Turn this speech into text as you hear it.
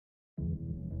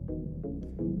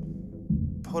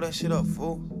Pull that shit up,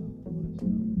 fool.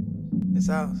 It's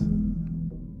ours.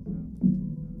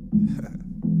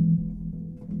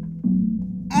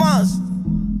 Monster.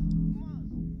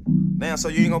 Damn, so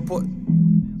you ain't gonna put...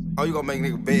 Oh, you gonna make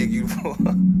nigga beg you for...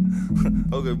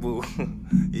 Okay, boo.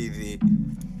 Easy.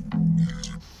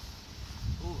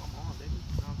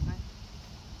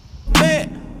 Man,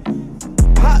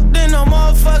 hopped in a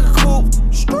motherfucking coupe.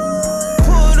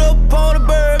 Pulled up on the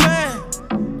Birdman.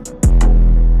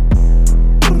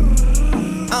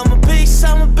 I'm a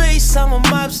beast, I'm a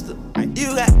mobster.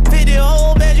 You got 50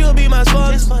 whole bad, you'll be my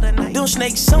sponsor. Them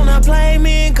snakes on that plane,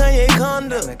 me and Kanye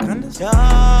Conda. Yeah.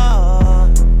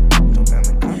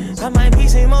 I might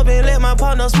piece him up and let my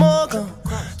partner smoke him.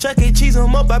 Chuck E. Cheese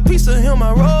him up, I piece of him,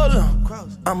 I roll him.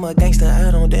 I'm a gangster, I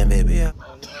don't damn baby.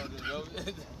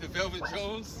 The Velvet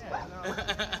Jones.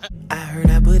 I heard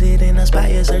I put it in a spot,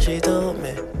 yes sir, she told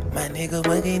me. My nigga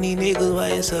bugging these niggas, why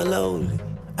it's so lowly?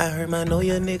 I heard my know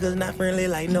your niggas not friendly,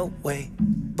 like no way.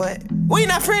 But we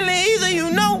not friendly either,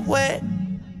 you know what?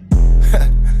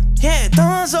 Yeah,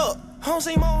 thumbs up. Home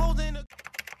see more hoes in the...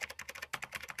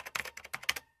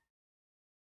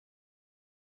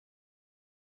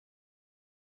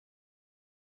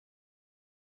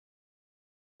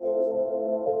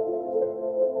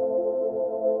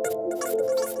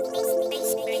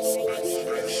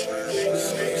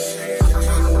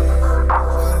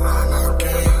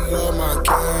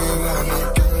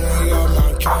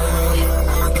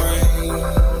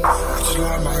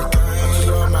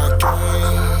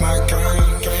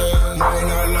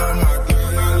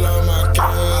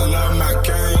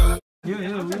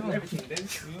 Everything, baby.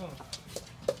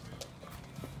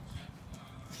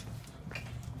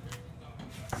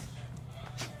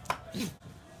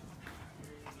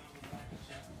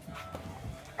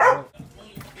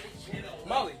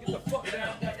 Molly, get the fuck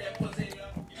down.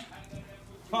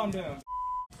 Calm down.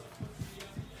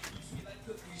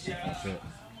 Shit.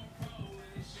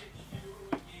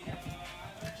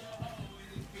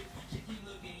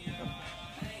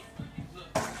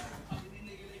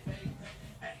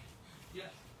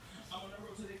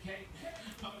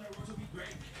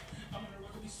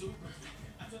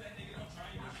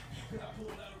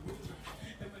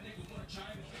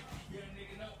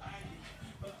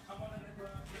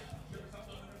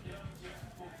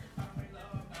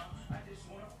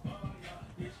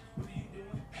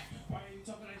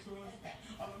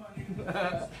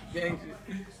 Gang shit.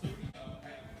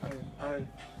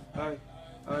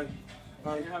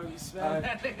 You know how you smell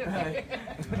that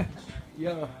nigga?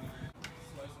 Yo.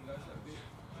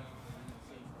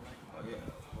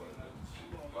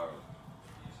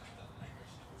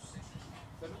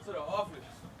 Send him to the office.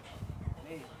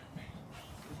 Hey.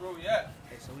 Where we at?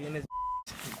 Hey, so we in this...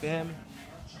 You feel me?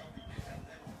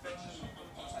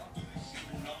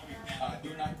 I do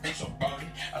not think so, Barney.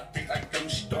 I think I don't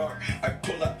start. I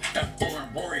pull up that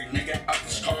foreign worry, nigga, out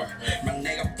this car. My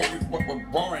nigga, for what we're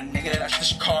roaring, nigga, that's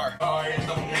this car. And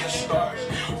them nigga stars.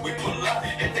 We pull up,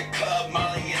 hit the club,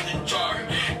 Molly in the jar.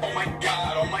 Oh my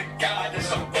god,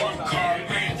 that's a foreign car.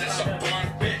 That's a foreign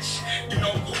bitch. You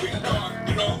know who we are,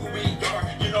 you know who we are,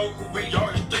 you know who we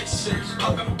are. It's 3-6,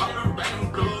 popping powder,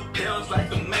 random blue pills like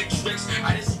the Matrix.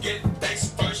 I just get thanks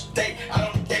first date,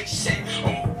 I don't date shit.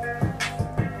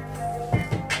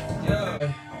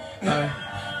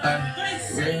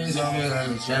 Rings on me like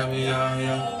a champion,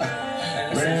 yeah.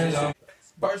 Rings on me.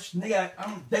 First, nigga, I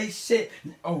don't date shit.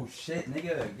 Oh shit,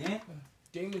 nigga, again?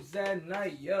 Demons that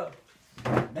night, yeah.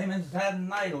 Demons that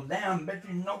night, oh damn, bet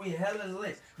you know we hella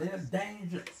lit. They're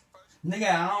dangerous. Nigga,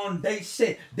 I don't date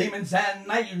shit. Demons that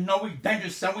night, you know we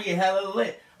dangerous and we hella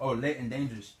lit. Oh, lit and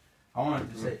dangerous. I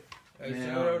wanted to say. Hey,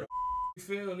 Yeah, so you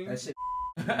feel, nigga? that shit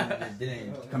it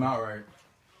didn't come out right.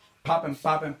 Poppin',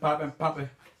 poppin', poppin', poppin'.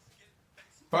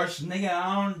 First nigga,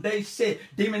 I don't date shit.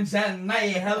 Demons at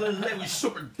night, hella lit. We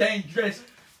super dangerous.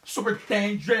 Super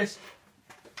dangerous.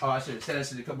 Oh, I should have said that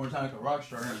shit a couple more times like a rock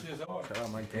star. Shout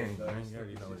out my gang, man. You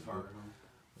already know it's hard.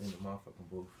 In the motherfucking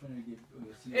booth.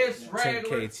 It's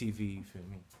regular. 10K TV, you feel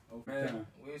me? Man,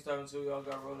 we ain't stopping until y'all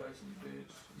got Rolexes,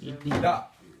 bitch. You did. Yeah.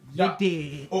 You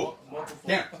did. Oh,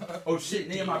 damn. Oh shit,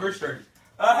 nigga, my verse started.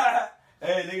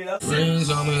 Hey, nigga, that's Rings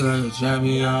on me like a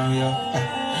champion,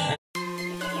 yeah.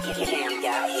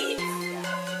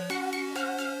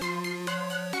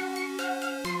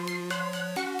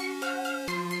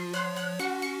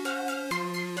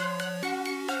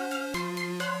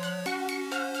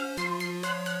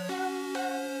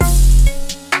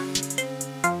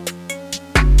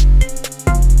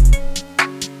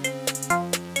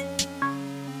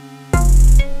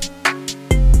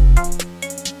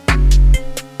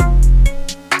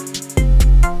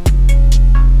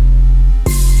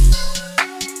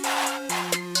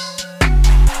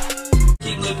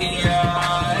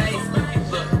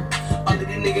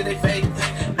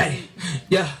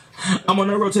 on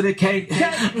the road to the cake.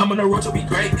 I'm on the road to be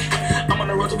great. I'm on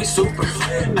the road to be super.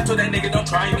 I told that nigga don't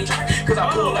try me, cause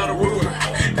I pull out a ruler.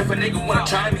 If a nigga wanna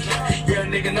try me, yeah,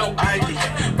 nigga no ID.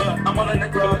 But I'm on the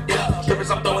road, yeah. Strippers,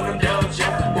 I'm throwing them dubs,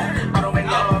 yeah. I don't make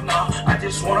love, no. I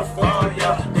just wanna fall,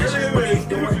 yeah. Bitch, what are you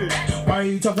doing? Why are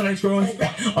you talking like screwing?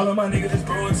 All of my niggas is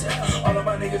bruins. All of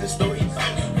my niggas is stories.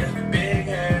 Yeah, big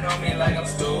head on me like I'm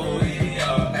Stewie,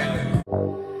 yeah.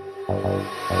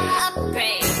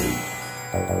 Upgrade.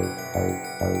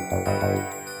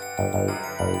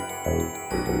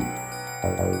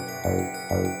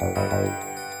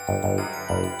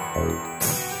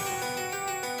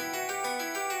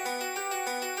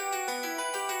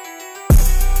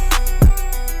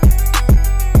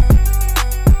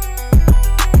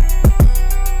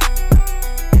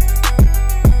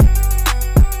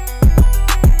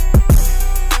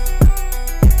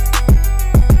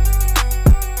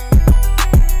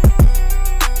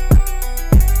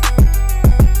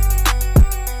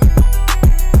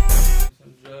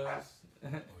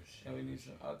 And we need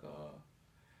some alcohol.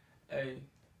 Hey.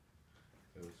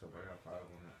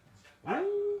 I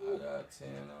got 10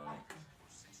 on it.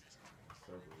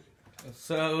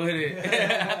 What's up with it?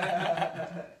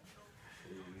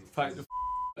 Pipe the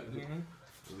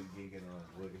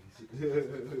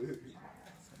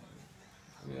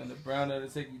we on the brown to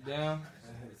take you down.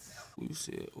 You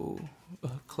said, oh,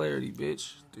 clarity,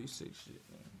 bitch. 3-6 shit,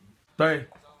 man. 3,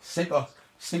 5, 5,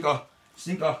 5,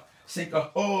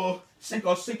 5, oh, 5,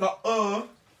 5, oh.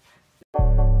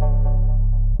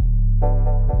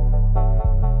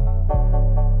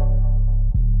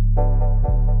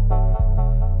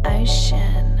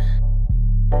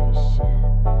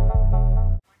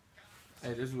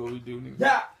 Hey, this is what we do, nigga.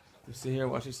 Yeah. Just sit here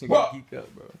and watch this nigga geek up,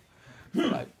 bro.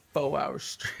 Like 4 hours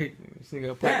straight. This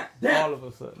nigga play all of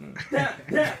a sudden.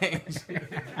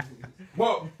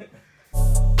 Whoa.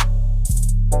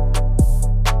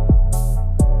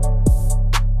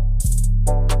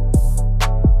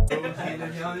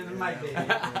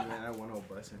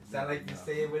 Sound like you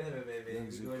say it with him, baby.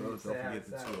 Don't forget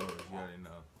the 2 hours. You already know.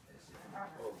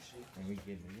 Oh shit. And we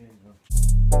getting it in, bro.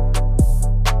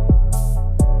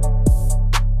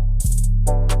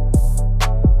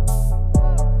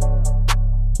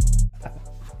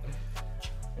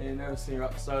 I ain't never seen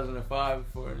Rockstars in the 5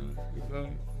 before. You feel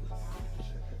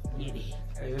me?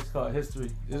 Hey, this is called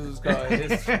history. This is called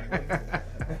history.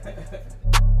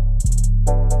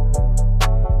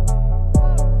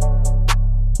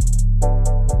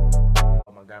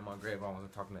 My grave, I was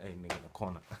talking to a nigga in the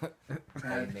corner. A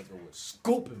nigga was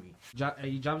scooping me. Hey,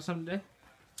 you dropping something today?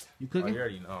 You Oh, cooking? you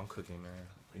already know I'm cooking, man.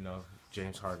 You know,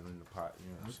 James Harden in the pot. You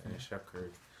know what I'm saying? Chef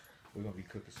Curry. We're gonna be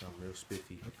cooking something real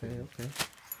spiffy. Okay.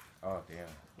 Oh damn.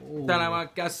 Ooh.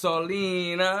 Dynamite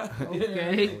gasolina.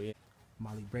 Okay. Oh, yeah.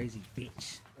 Molly Brazy,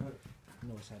 bitch. You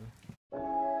know what's happening.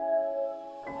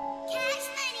 Cash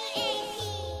money,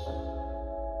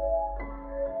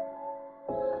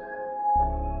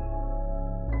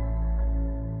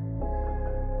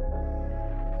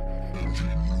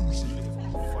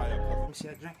 See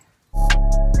that drink?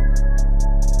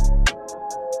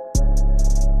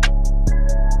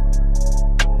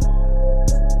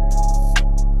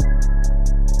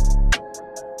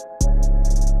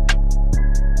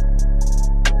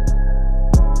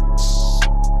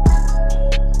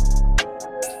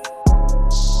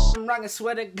 I'm rocking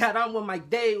sweater, got on with my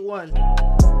day one.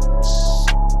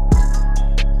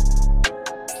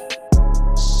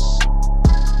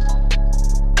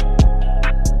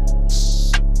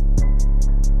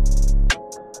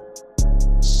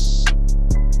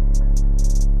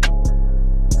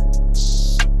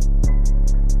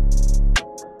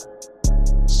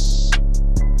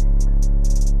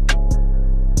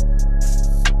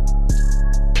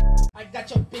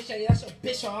 That's a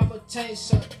bitch, or I'ma tell you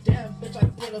something. Damn, bitch, I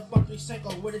put up on 3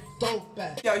 Cinco with a dope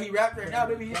bag. Yo, he rapped right now,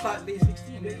 baby. He's like day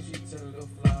 16. Man,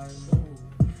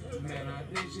 I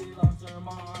think she lost her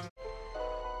mind.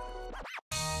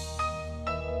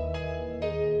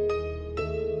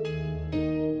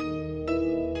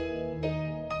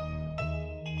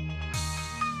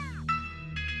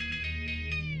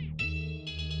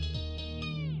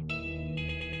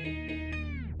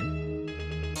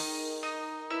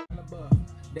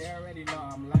 They already know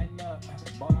I'm lighting up.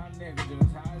 Boy, my niggas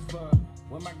just high as fuck.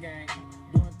 With my gang,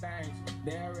 doing things.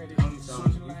 They already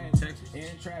switching lanes.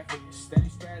 In traffic, steady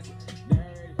spazzing. They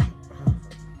already.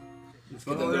 Let's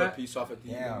get that little piece off at the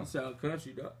Yeah. You sound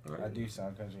country, dog. I do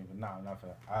sound country, but nah, not for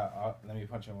that. Let me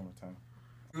punch him one more time.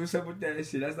 What's up with that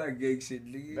shit? That's not gay shit,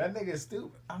 nigga. That nigga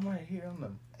stupid. I'm right here on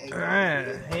them.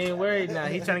 Alright, he ain't worried now.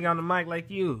 He trying to get on the mic like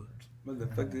you.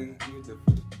 Motherfucker, what the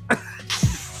fuck?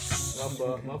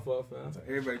 My fault, fam.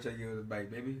 Everybody try to get on the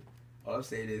bike, baby. All I'm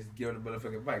saying is get on the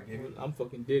motherfucking bike, baby. I'm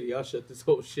fucking Diddy. I'll shut this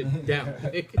whole shit down.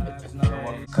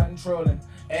 Controlling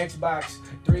Xbox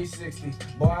 360.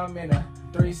 Boy, I'm in a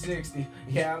 360.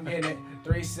 Yeah, I'm in it.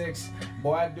 360.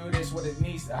 Boy, I do this with a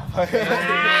knee stop. Y'all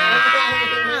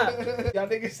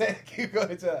niggas said keep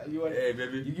going to you want. Hey,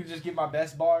 baby. You can just get my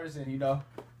best bars and you know.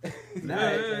 Nah,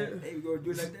 hey, we gonna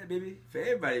do it like that, baby. For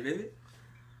everybody, baby.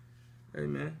 Hey,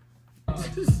 man.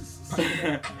 Light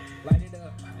it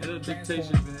up. It'll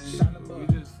dictation, man. We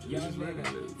just running it.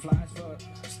 Flies for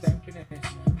stepping in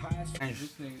highest.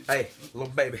 Hey, little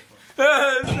baby.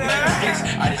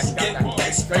 I just get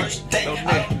this first day.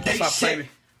 I don't take Stop shit. playing.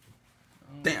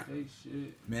 Damn. Hey,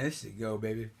 shit. Man, this shit go,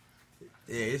 baby.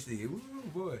 Yeah, this nigga, woo,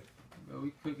 boy. Bro,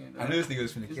 we cooking. I knew this nigga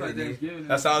was finna It's kill like it, Thanksgiving. nigga.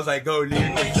 That's why I was like, go,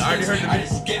 nigga. I already heard the I beat.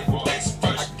 just get this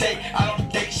first day. I don't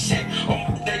take shit. On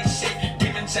my day shit.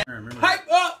 Demons and Hype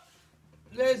up!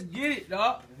 Let's get it,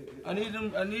 dog. I need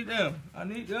them.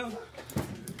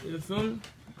 You feel me?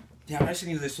 Damn, I should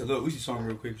need to listen to Lil Uzi song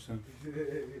real quick or something.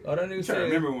 Oh, that nigga trying to said,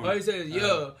 remember one. Oh, he says,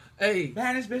 yeah, hey.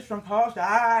 Man, this bitch from Paul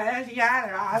Star. Yeah,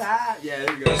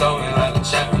 there you go. It's only like a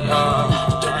champion.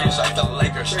 The rings like the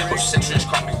Lakers. Those Sixers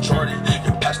call me Jordan.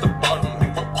 You pass the ball to me,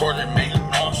 recorded, man. You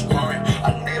know I'm scoring.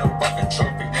 I need a fucking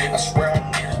trophy. I swear I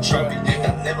need a trophy.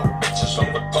 That little bitch is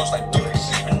on the coast. Like, do they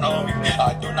sleeping on me?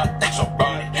 I do not think so,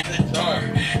 Barney. In the dark.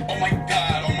 Oh my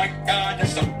God,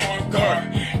 that's a born car.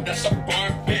 That's a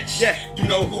born bitch. Yeah, you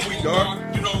know who we are.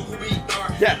 You know who we are.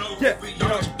 Yeah, you know yeah, who we you know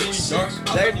are. who we are.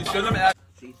 That you feel them out.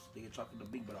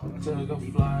 Took a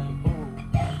flight,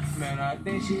 ooh. Man, I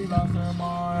think she lost her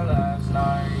mind last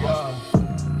night,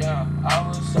 yeah. I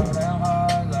was so damn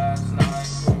high last night,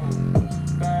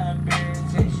 ooh. Bad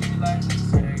bitch, and she like to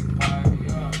take pipe,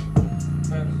 yeah.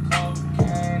 Better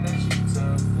cocaine and she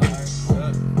took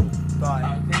flight, yeah.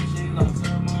 I think she lost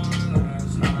her mind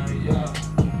last night, yeah.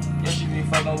 Yeah, she be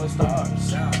fucking with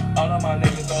stars, yeah. All of my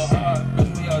niggas go hard, cause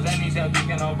we all Zannies out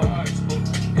geeking on bars, ooh,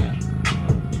 yeah.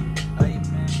 Hey,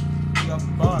 man, we got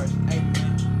bars, hey, man.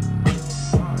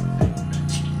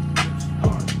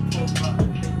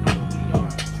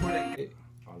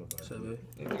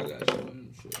 I got some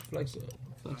shit. Flex up.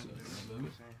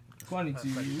 Funny to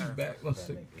you, we back once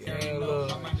again.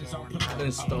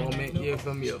 Installment, yeah,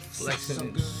 from your flexing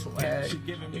and swag. You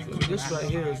feel me? This right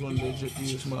here is one of the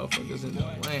drippiest motherfuckers in the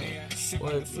land.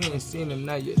 Well, if you ain't seen them,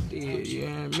 now you're dead, you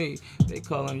hear me? They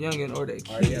call them youngin' or they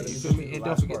kid, you feel me? And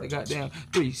don't forget the goddamn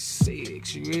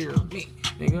 3-6, you hear me,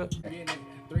 nigga?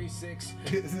 3-6.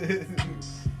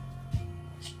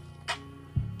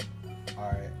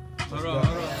 Alright. Hold on.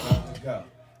 Let's go.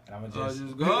 And I'm gonna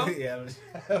Just go? Yeah.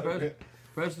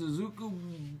 Press the Zuku.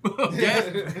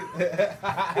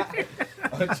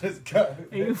 I'll just go.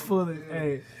 Hey, you fooling.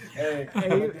 Hey. Hey,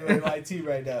 I'm doing my tea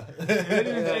right now.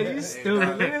 Hey, you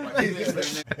stupid.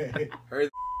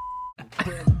 Xbox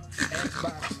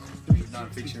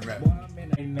Non-fiction rap.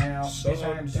 now. Bitch,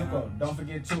 I am Zuko. Don't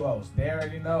forget 2 O's. They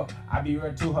already know. I be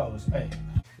real 2 hoes. Hey.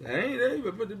 Ain't they?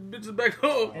 But put the bitches back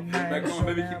home. And Back on,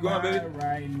 baby. Keep going, baby.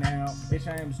 Right now. Bitch,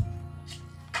 I am.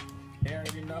 They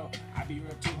already know. I be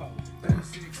real 2 hoes.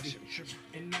 360.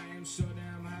 And I am so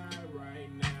damn high right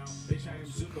now. Bitch, I am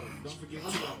Zuko. Don't forget 2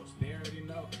 O's. They already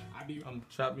know. I be. I'm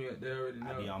chopping you at there already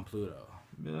know. I be on Pluto.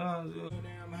 So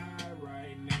damn high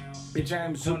right now. Bitch, I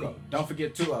am Zuko. Don't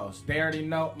forget 2 O's. They already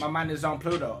know. My mind is on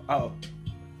Pluto. Oh.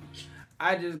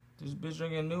 I just. This bitch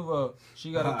drinking Nuvo.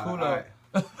 She got a culo.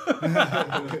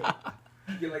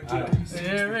 Get like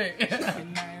Yeah, right.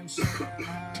 And I am so damn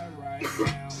high right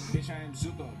now. Bitch, I am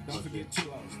Zuko. Don't forget 2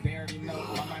 O's. They already know.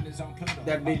 My mind is on Pluto.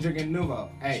 That bitch drinking Nuvo.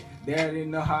 Hey, they already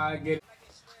know how I get.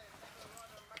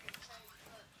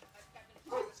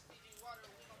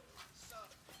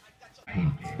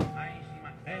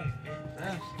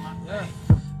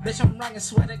 Bitch, I'm rockin'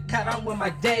 sweater, cut on with my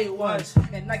day ones.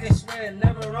 And I can swear,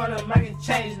 never run them, I can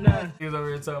change none. He's over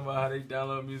here talking about how they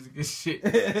download music and shit.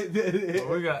 But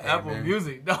we got Apple man.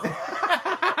 Music, dog.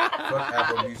 Fuck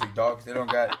Apple Music, dog. They don't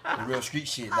got the real street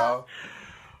shit, dog.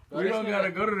 We don't gotta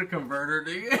go to the converter,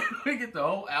 nigga. We get the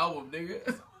whole album,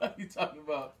 nigga. What you talking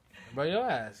about? Bro, your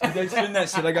ass. They spin that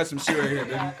shit. I got some shit right here,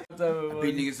 baby. What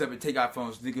Beat niggas up and take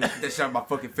iPhones. Niggas put that shit on my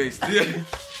fucking face.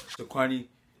 So Kwani,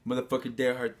 motherfucking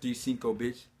dare her 3-5,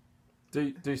 bitch.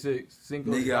 3-6,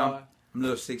 single. Nigga, I'm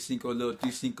little 6-5, little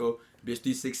 3-5, bitch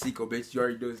 3-6-5, bitch. You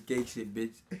already know it's gay shit,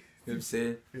 bitch. You know what I'm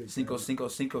saying?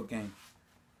 5-5-5 gang.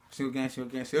 Single gang. Tell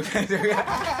them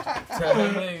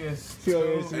niggas.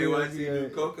 Hey, wanna see you do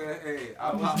coca? Hey, I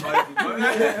was like,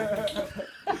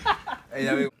 hey, I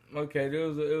mean, Okay, it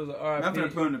was a RIP. I'm gonna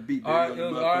put on the beat, baby.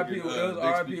 It was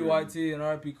RIP YT and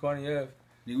RIP Kwani F.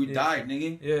 Nigga, we died,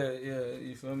 nigga. Yeah,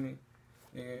 you feel me?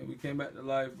 Yeah, we came back to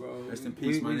life, bro. Rest in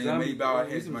peace, my nigga. Zombies, May bow our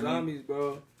we heads, some my nigga. zombies,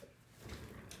 bro.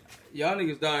 Y'all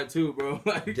niggas died too, bro.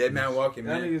 Like, Dead man walking,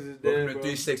 y'all man. niggas is Welcome dead, to bro.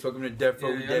 3-6. Welcome to Death Row.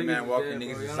 Yeah, We y'all dead man niggas walking. dead,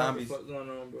 Niggas bro. is Y'all know what zombies. the fuck going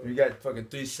on, bro. We got fucking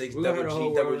 3-6, We double got the whole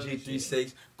G, double world G, and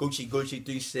 3-6, Gucci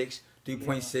 3-6,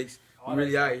 3.6. We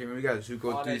really out here, man. We got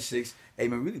Zuko 3-6. Hey,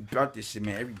 man, we really about this shit,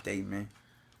 man, every day, man.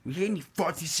 We hate any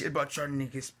faulty shit about y'all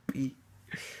niggas, B.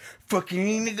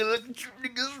 Fucking nigga, look at you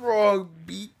niggas wrong,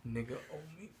 B. Nigga owe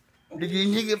me.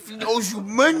 Nigga, if he owes you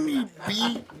money,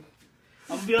 B.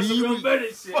 I'm gonna be on some real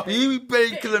better shit. B, we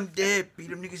better kill him dead, B.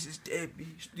 Them niggas is dead, B.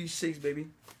 3-6, baby.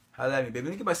 Holla at me, baby.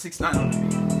 Let me get my 6'9" on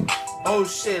me. Oh,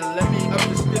 shit. Let me up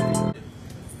the spiffy.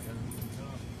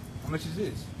 How much is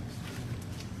this?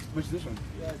 How much is this one?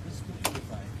 Yeah, this is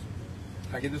 225.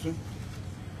 Can I get this one?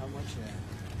 How much?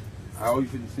 I owe you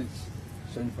 50 cents.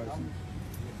 75 cents.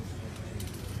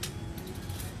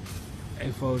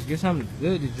 Hey, folks, get something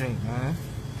good to drink, man.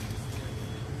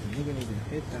 Nigga need to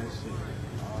hit that shit.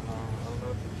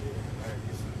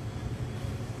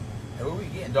 Hey, what we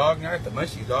getting, dog? I got the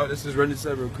munchies, dog. Let's just run this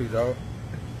up real quick, dog.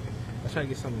 Let's try to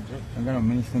get something to drink. I got no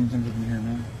mini Slim Jims up in here,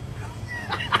 man.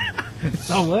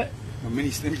 So what? No mini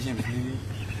Slim Jims, nigga.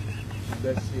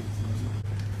 That shit.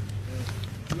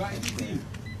 You got anything?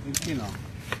 You know.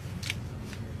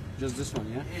 Just this one,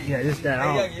 yeah? Yeah, just that. I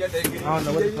don't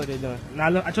know what the fuck they doing. Nah,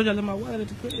 look, I told you I left my wallet at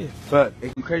the crib. But,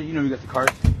 if you credit, you know we got the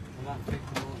cards.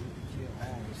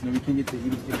 So we can get the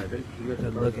EBT right, baby. We got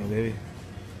that Looking, baby.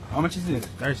 How much is this?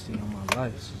 Thirsty on my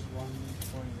life.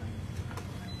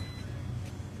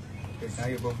 Okay, can I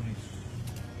get both of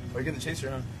these? Or you get the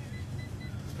chaser, huh?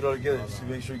 Let's put it all together just to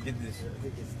make sure you get this.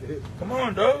 Come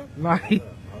on, dog. Nah, he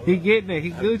getting it.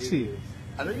 He Gucci.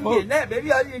 I know you getting that, baby.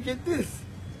 How you get this?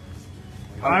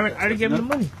 I already gave him the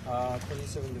money.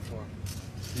 2074.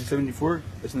 374?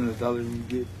 That's another dollar you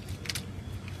get.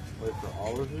 Wait, for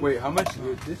all of it? Wait, how much?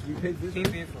 This we paid this? He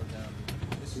paid for it now.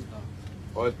 This is done.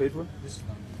 Oh, it's paid for? This is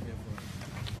done. He paid for it.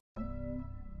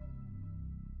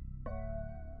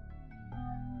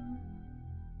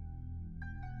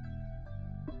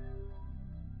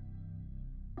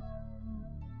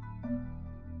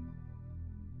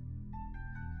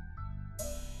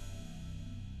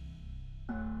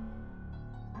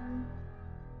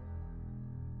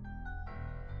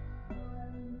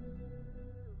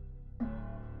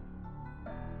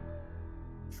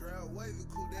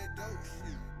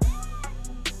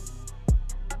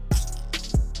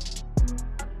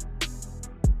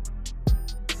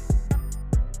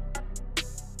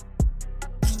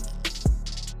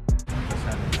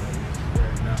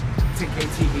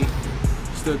 KTV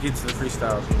still get to the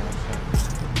freestyles, you know what I'm saying?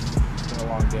 It's been a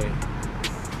long day.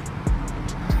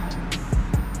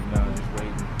 You know, just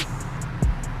waiting.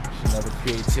 Just know the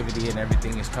creativity and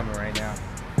everything is coming right now.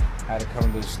 I had to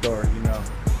come to the store, you know,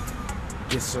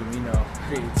 get some, you know,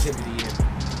 creativity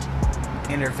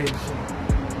and intervention.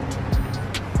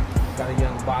 Got a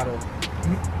young bottle.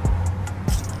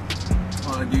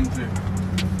 Oh, the game clear.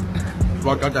 Just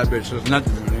walk out that bitch, so it's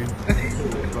nothing, man.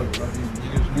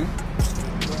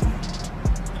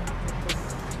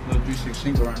 Little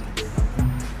 316 around here.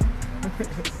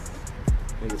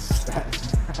 Niggas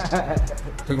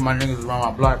fast. Took my niggas around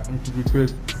my block into the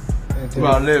crib. That's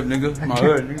where I live, nigga. My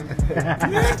hood, nigga.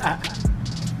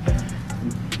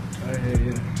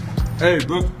 Hey,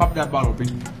 Brooke, pop that bottle, B.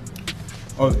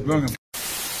 Oh, it's burning.